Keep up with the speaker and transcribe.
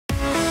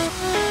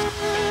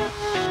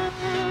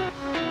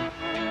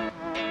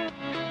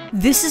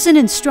This is an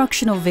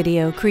instructional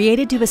video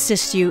created to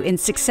assist you in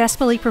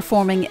successfully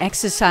performing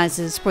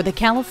exercises for the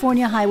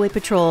California Highway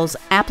Patrol's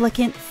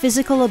Applicant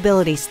Physical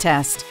Abilities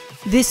Test.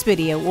 This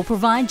video will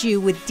provide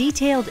you with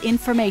detailed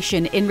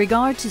information in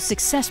regard to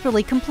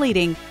successfully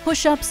completing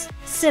push-ups,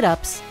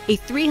 sit-ups, a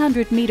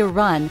 300-meter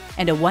run,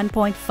 and a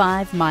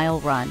 1.5-mile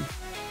run.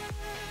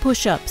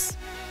 Push-ups.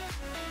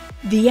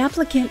 The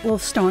applicant will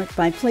start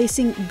by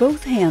placing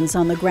both hands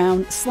on the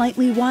ground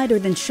slightly wider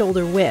than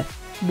shoulder width.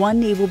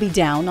 One knee will be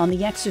down on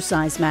the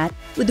exercise mat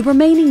with the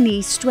remaining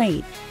knee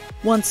straight.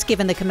 Once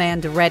given the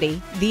command to ready,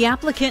 the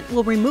applicant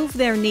will remove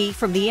their knee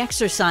from the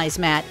exercise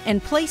mat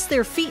and place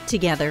their feet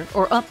together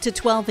or up to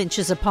 12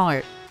 inches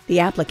apart. The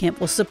applicant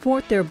will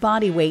support their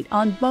body weight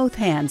on both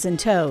hands and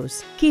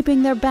toes,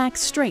 keeping their back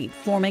straight,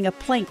 forming a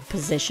plank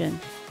position.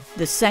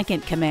 The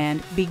second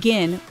command,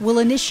 begin, will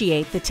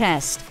initiate the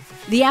test.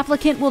 The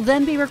applicant will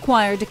then be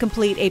required to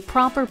complete a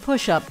proper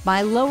push-up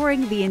by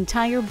lowering the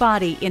entire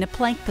body in a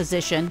plank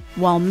position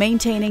while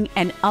maintaining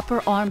an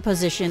upper arm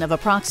position of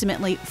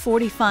approximately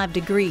 45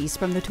 degrees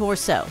from the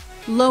torso,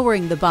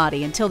 lowering the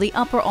body until the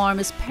upper arm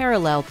is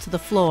parallel to the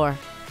floor.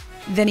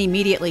 Then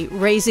immediately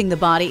raising the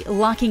body,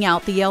 locking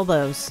out the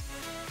elbows.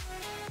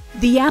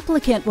 The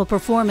applicant will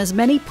perform as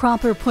many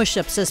proper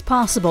push-ups as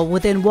possible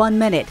within 1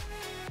 minute.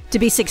 To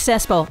be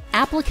successful,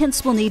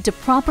 applicants will need to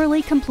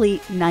properly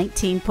complete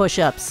 19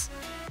 push-ups.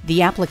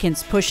 The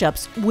applicant's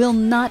push-ups will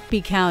not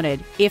be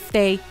counted if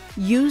they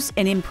use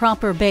an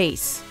improper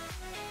base,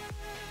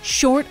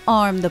 short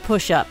arm the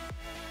push-up,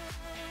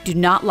 do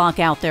not lock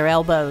out their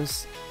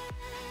elbows,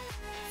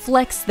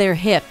 flex their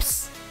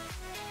hips,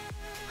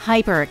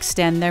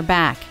 hyperextend their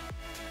back,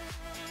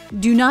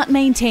 do not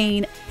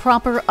maintain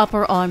proper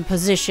upper arm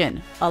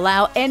position,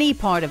 allow any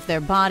part of their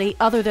body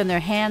other than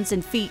their hands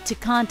and feet to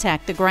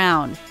contact the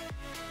ground.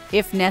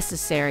 If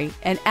necessary,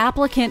 an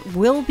applicant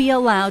will be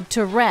allowed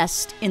to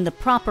rest in the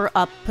proper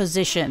up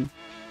position.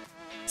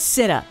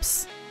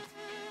 Sit-ups.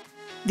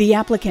 The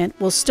applicant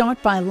will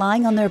start by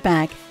lying on their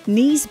back,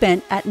 knees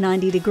bent at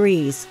 90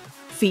 degrees,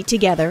 feet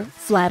together,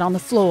 flat on the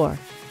floor.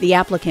 The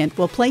applicant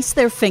will place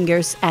their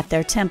fingers at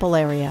their temple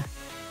area.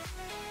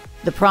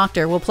 The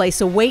proctor will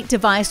place a weight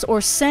device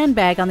or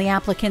sandbag on the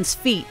applicant's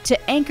feet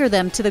to anchor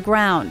them to the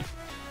ground.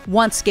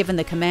 Once given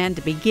the command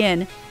to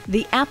begin,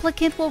 the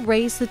applicant will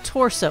raise the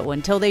torso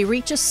until they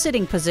reach a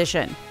sitting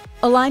position.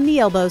 Align the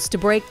elbows to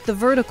break the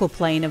vertical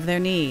plane of their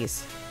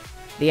knees.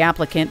 The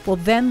applicant will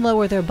then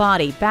lower their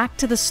body back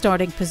to the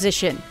starting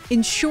position,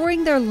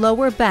 ensuring their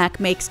lower back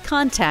makes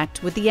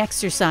contact with the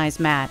exercise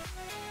mat.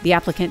 The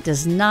applicant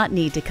does not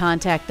need to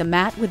contact the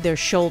mat with their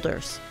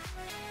shoulders.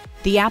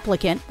 The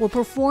applicant will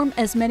perform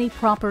as many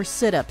proper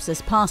sit-ups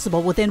as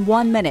possible within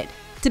 1 minute.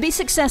 To be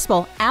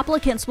successful,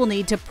 applicants will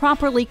need to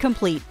properly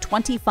complete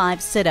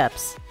 25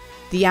 sit-ups.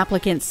 The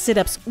applicant's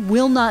sit-ups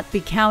will not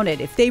be counted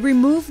if they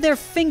remove their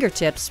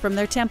fingertips from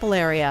their temple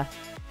area,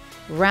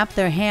 wrap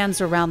their hands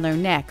around their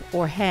neck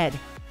or head,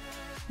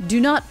 do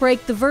not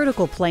break the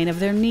vertical plane of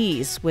their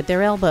knees with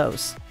their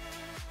elbows,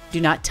 do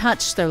not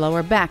touch their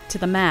lower back to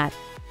the mat,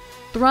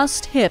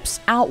 thrust hips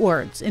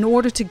outwards in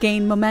order to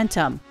gain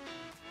momentum,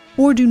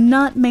 or do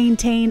not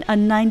maintain a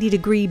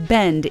 90-degree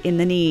bend in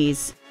the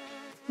knees.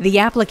 The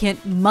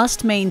applicant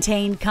must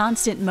maintain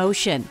constant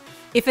motion.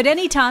 If at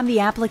any time the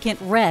applicant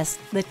rests,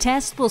 the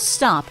test will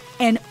stop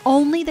and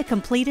only the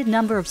completed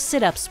number of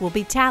sit-ups will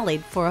be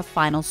tallied for a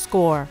final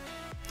score.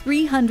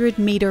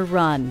 300-meter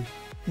run.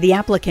 The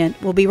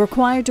applicant will be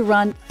required to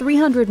run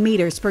 300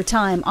 meters per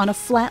time on a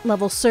flat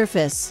level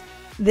surface.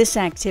 This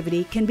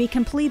activity can be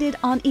completed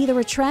on either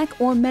a track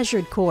or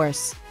measured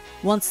course.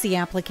 Once the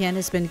applicant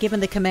has been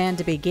given the command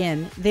to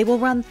begin, they will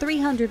run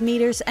 300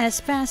 meters as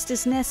fast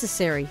as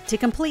necessary to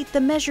complete the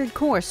measured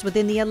course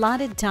within the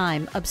allotted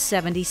time of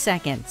 70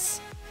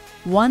 seconds.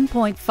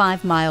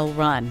 1.5-mile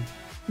run.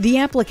 The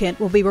applicant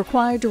will be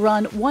required to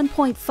run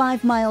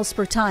 1.5 miles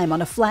per time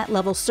on a flat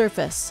level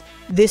surface.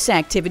 This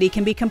activity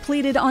can be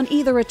completed on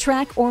either a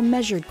track or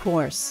measured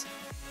course.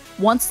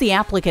 Once the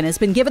applicant has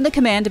been given the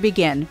command to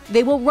begin,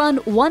 they will run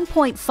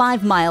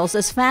 1.5 miles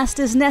as fast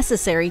as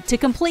necessary to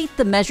complete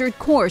the measured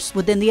course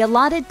within the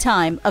allotted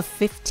time of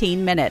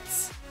 15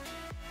 minutes.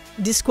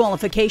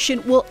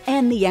 Disqualification will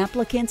end the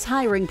applicant's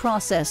hiring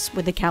process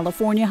with the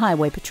California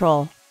Highway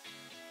Patrol.